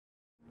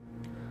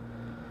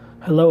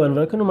Hello and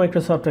welcome to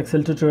Microsoft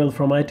Excel tutorial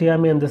from IT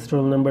Army, and this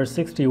tutorial number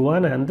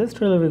 61. And this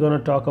tutorial we're going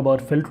to talk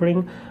about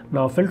filtering.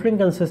 Now filtering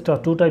consists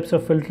of two types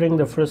of filtering.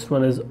 The first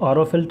one is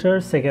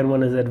autofilter, second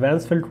one is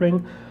advanced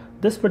filtering.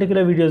 This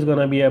particular video is going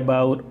to be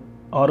about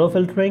auto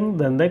filtering.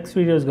 The next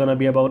video is going to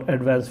be about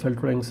advanced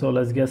filtering. So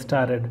let's get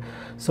started.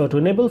 So to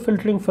enable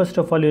filtering, first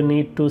of all you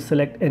need to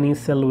select any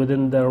cell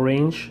within the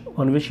range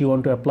on which you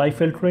want to apply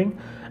filtering,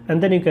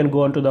 and then you can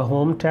go onto the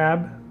home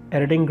tab,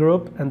 editing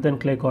group, and then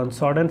click on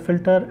sort and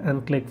filter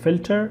and click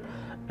filter.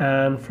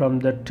 And from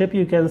the tip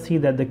you can see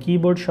that the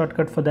keyboard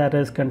shortcut for that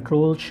is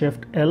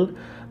Ctrl+Shift+L.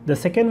 The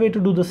second way to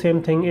do the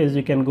same thing is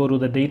you can go to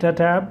the data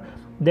tab.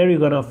 There you're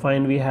gonna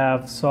find we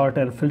have sort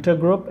and filter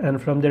group,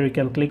 and from there you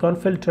can click on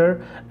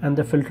filter and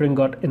the filtering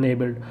got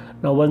enabled.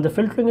 Now once the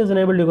filtering is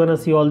enabled, you're gonna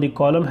see all the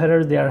column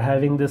headers, they are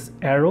having this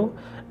arrow,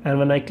 and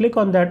when I click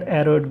on that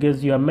arrow it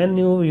gives you a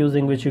menu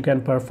using which you can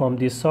perform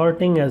the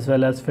sorting as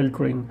well as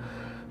filtering.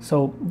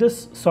 So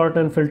this sort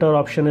and filter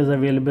option is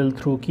available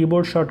through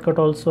keyboard shortcut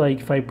also.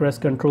 If I press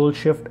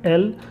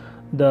Ctrl+Shift+L,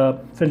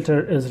 the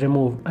filter is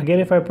removed. Again,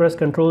 if I press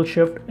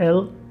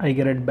Ctrl+Shift+L, I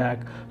get it back.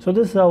 So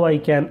this is how I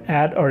can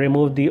add or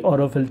remove the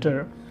auto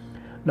filter.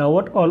 Now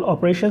what all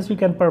operations we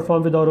can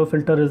perform with auto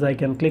filter is I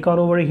can click on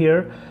over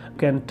here, you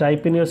can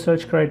type in your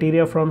search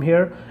criteria from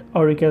here,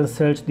 or you can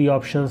search the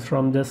options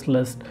from this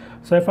list.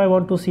 So if I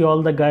want to see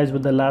all the guys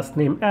with the last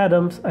name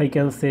Adams, I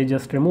can say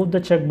just remove the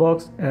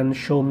checkbox and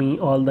show me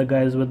all the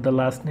guys with the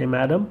last name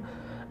Adam,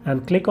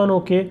 and click on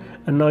OK,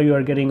 and now you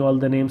are getting all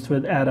the names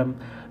with Adam.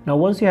 Now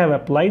once you have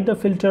applied the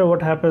filter,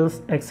 what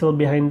happens, Excel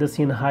behind the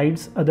scene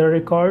hides other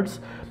records,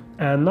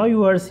 and now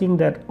you are seeing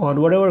that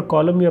on whatever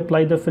column you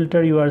apply the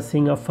filter, you are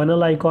seeing a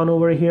funnel icon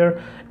over here,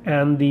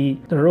 and the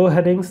row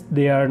headings,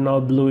 they are now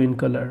blue in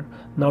color.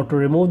 Now to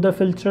remove the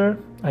filter,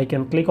 I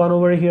can click on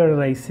over here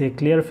and I say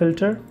clear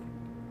filter,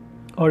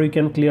 or you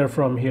can clear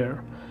from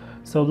here.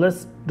 So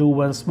let's do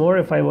once more.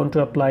 If I want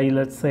to apply,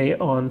 let's say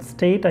on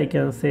state, I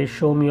can say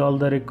show me all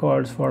the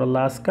records for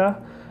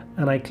Alaska,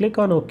 and I click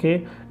on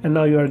OK, and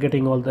now you are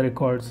getting all the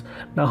records.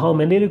 Now how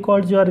many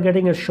records you are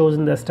getting, it shows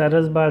in the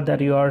status bar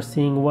that you are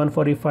seeing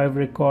 145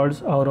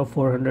 records out of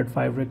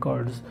 405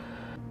 records.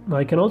 Now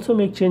I can also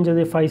make changes.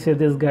 If I say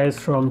this guy is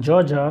from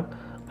Georgia,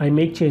 I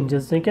make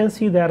changes. You can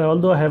see that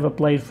although I have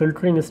applied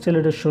filtering, still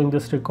it is showing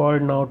this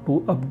record. Now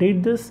to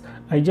update this,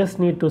 I just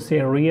need to say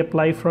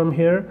reapply from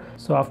here.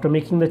 So after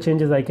making the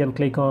changes, I can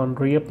click on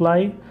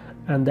reapply,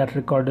 and that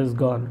record is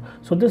gone.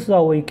 So this is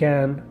how we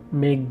can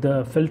make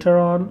the filter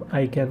on.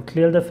 I can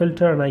clear the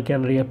filter and I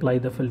can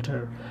reapply the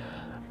filter.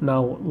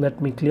 Now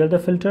let me clear the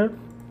filter.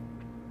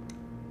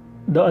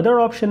 The other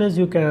option is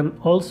you can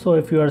also,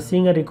 if you are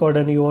seeing a record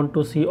and you want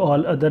to see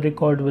all other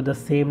records with the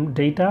same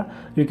data,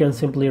 you can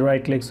simply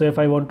right click. So if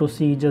I want to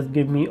see, just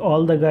give me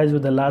all the guys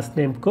with the last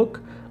name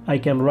Cook, I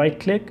can right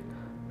click,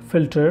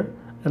 filter,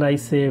 and I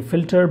say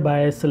filter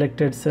by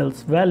selected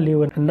cells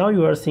value, and now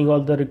you are seeing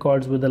all the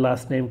records with the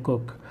last name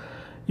Cook.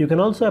 You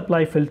can also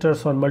apply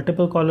filters on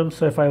multiple columns.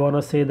 So if I want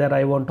to say that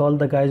I want all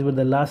the guys with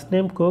the last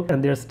name Cook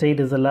and their state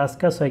is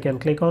Alaska, so I can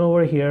click on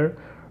over here,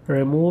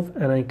 remove,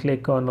 and I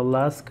click on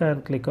Alaska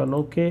and click on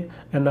OK,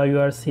 and now you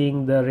are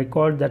seeing the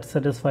record that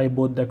satisfy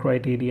both the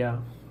criteria,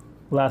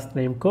 last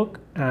name Cook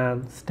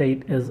and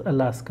state is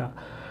Alaska.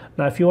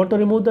 Now if you want to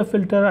remove the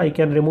filter, I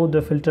can remove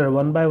the filter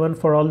one by one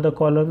for all the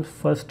columns,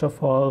 first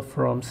of all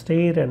from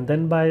state and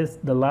then by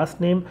the last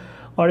name.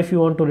 Or if you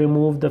want to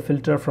remove the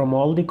filter from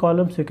all the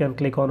columns, you can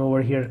click on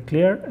over here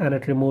clear, and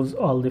it removes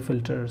all the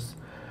filters.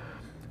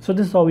 So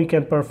this is how we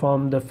can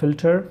perform the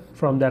filter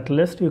from that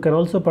list. You can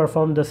also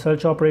perform the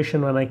search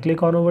operation. When I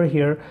click on over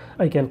here,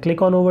 I can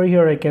click on over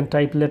here, I can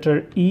type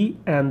letter E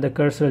and the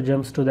cursor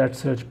jumps to that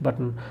search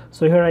button.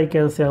 So here I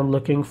can say I'm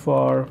looking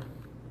for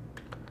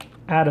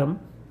Adam,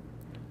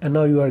 and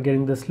now you are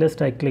getting this list.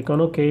 I click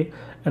on OK,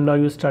 and now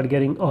you start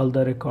getting all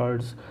the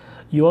records.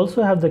 You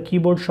also have the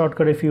keyboard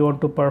shortcut. If you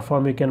want to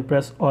perform, you can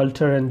press Alt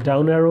and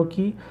down arrow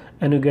key,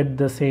 and you get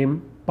the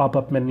same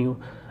pop-up menu.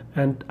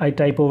 And I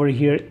type over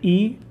here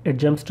E, it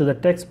jumps to the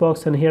text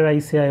box, and here I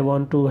say I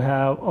want to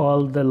have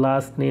all the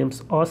last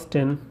names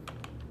Austin.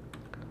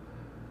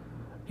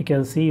 You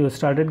can see you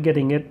started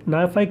getting it.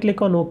 Now if I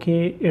click on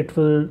OK, it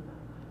will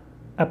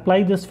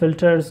apply this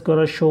filter. It's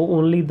gonna show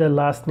only the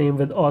last name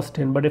with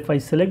Austin, but if I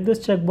select this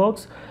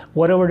checkbox,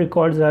 whatever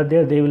records are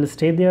there, they will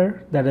stay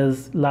there, that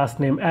is last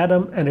name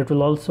Adam, and it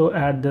will also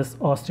add this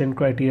Austin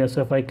criteria.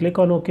 So if I click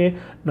on OK,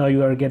 now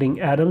you are getting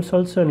Adams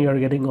also, and you are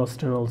getting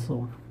Austin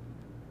also.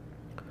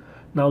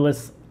 Now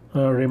let's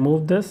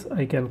remove this.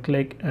 I can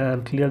click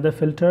and clear the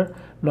filter.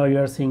 Now you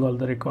are seeing all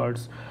the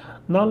records.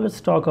 Now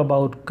let's talk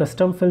about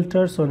custom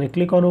filters. So when I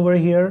click on over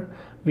here,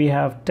 we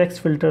have text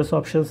filters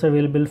options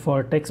available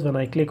for text. When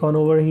I click on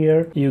over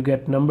here, you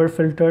get number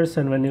filters,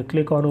 and when you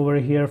click on over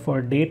here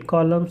for date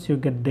columns, you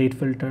get date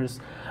filters.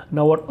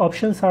 Now what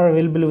options are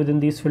available within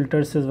these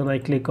filters is when I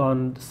click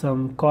on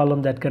some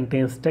column that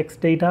contains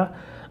text data,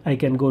 I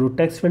can go to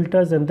text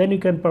filters, and then you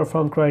can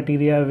perform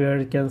criteria where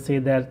you can say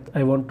that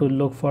I want to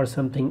look for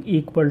something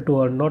equal to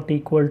or not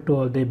equal to,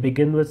 or they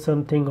begin with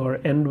something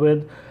or end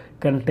with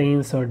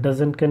contains or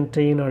doesn't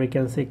contain, or you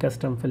can say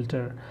custom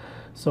filter.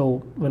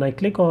 So when I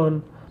click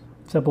on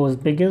suppose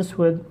begins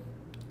with,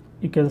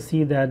 you can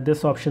see that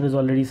this option is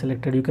already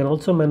selected. You can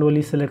also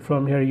manually select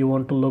from here you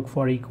want to look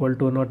for equal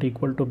to, not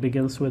equal to,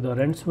 begins with or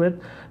ends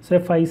with. So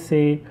if I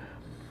say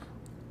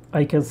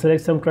I can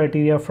select some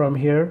criteria from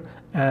here,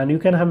 and you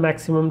can have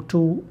maximum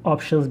 2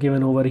 options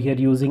given over here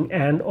using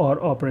and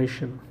or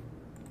operation.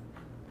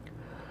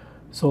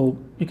 So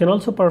you can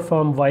also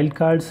perform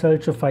wildcard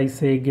search. If I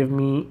say give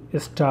me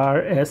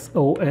star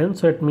SON,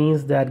 so it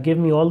means that give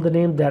me all the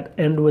names that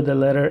end with the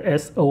letter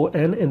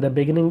SON in the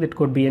beginning. It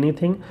could be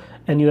anything,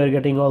 and you are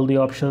getting all the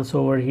options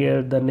over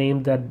here, the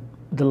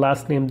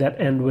last name that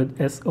end with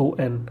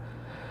SON.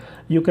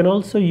 You can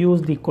also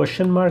use the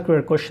question mark,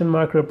 where question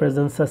mark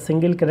represents a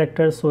single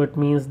character, so it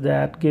means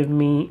that give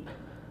me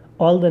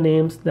all the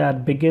names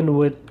that begin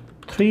with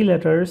 3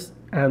 letters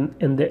and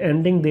in the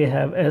ending they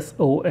have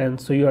SON.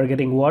 So you are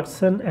getting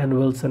Watson and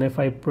Wilson. If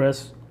I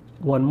press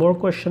one more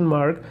question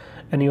mark,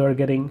 and you are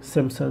getting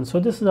Simpson. So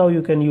this is how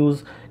you can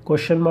use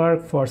question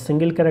mark for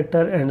single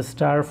character and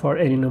star for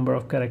any number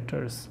of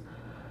characters.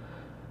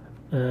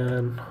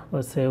 And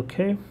let's say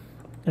okay,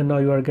 and now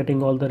you are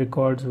getting all the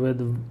records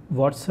with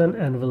Watson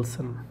and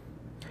Wilson.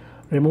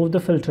 Remove the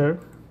filter.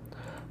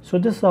 So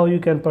this is how you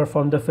can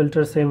perform the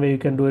filter. Same way you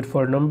can do it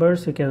for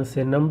numbers. You can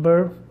say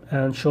number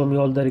and show me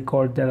all the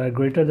records that are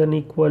greater than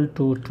equal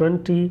to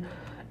 20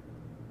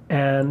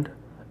 and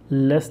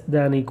less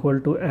than equal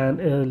to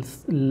and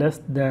is less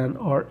than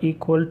or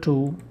equal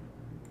to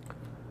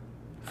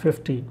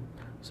 50.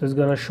 So it's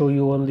gonna show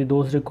you only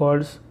those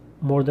records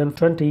more than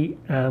 20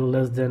 and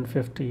less than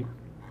 50.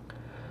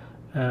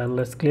 And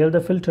let's clear the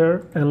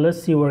filter, and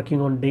let's see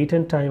working on date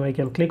and time. I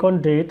can click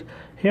on date.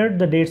 Here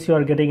the dates you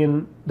are getting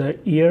in the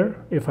year.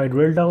 If I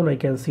drill down, I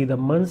can see the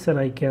months, and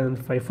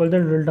if I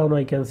further drill down,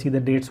 I can see the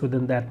dates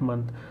within that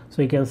month.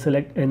 So you can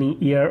select any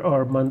year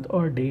or month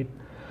or date.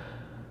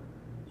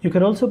 You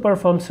can also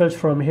perform search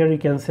from here. You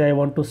can say I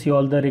want to see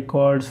all the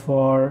records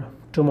for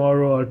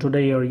tomorrow or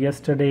today or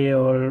yesterday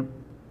or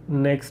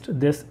next,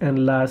 this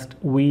and last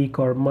week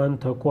or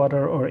month or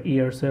quarter or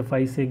year. So if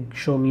I say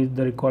show me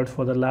the records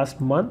for the last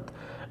month,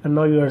 and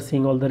now you are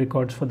seeing all the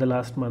records for the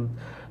last month.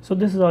 So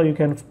this is how you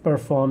can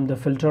perform the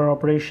filter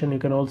operation. You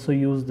can also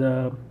use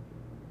the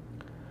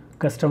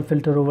custom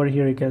filter over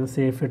here. You can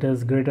say if it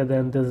is greater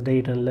than this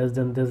date and less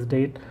than this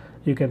date,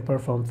 you can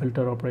perform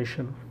filter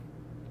operation.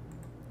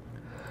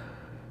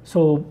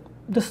 So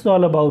this is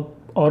all about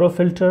auto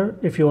filter.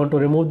 If you want to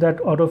remove that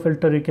auto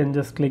filter, you can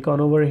just click on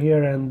over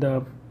here, and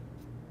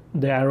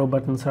the arrow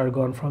buttons are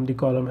gone from the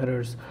column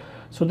headers.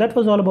 So that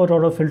was all about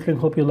auto filtering.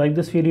 Hope you like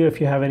this video.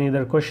 If you have any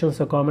other questions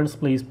or comments,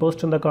 please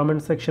post in the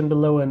comment section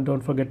below, and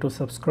don't forget to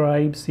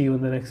subscribe. See you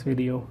in the next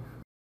video.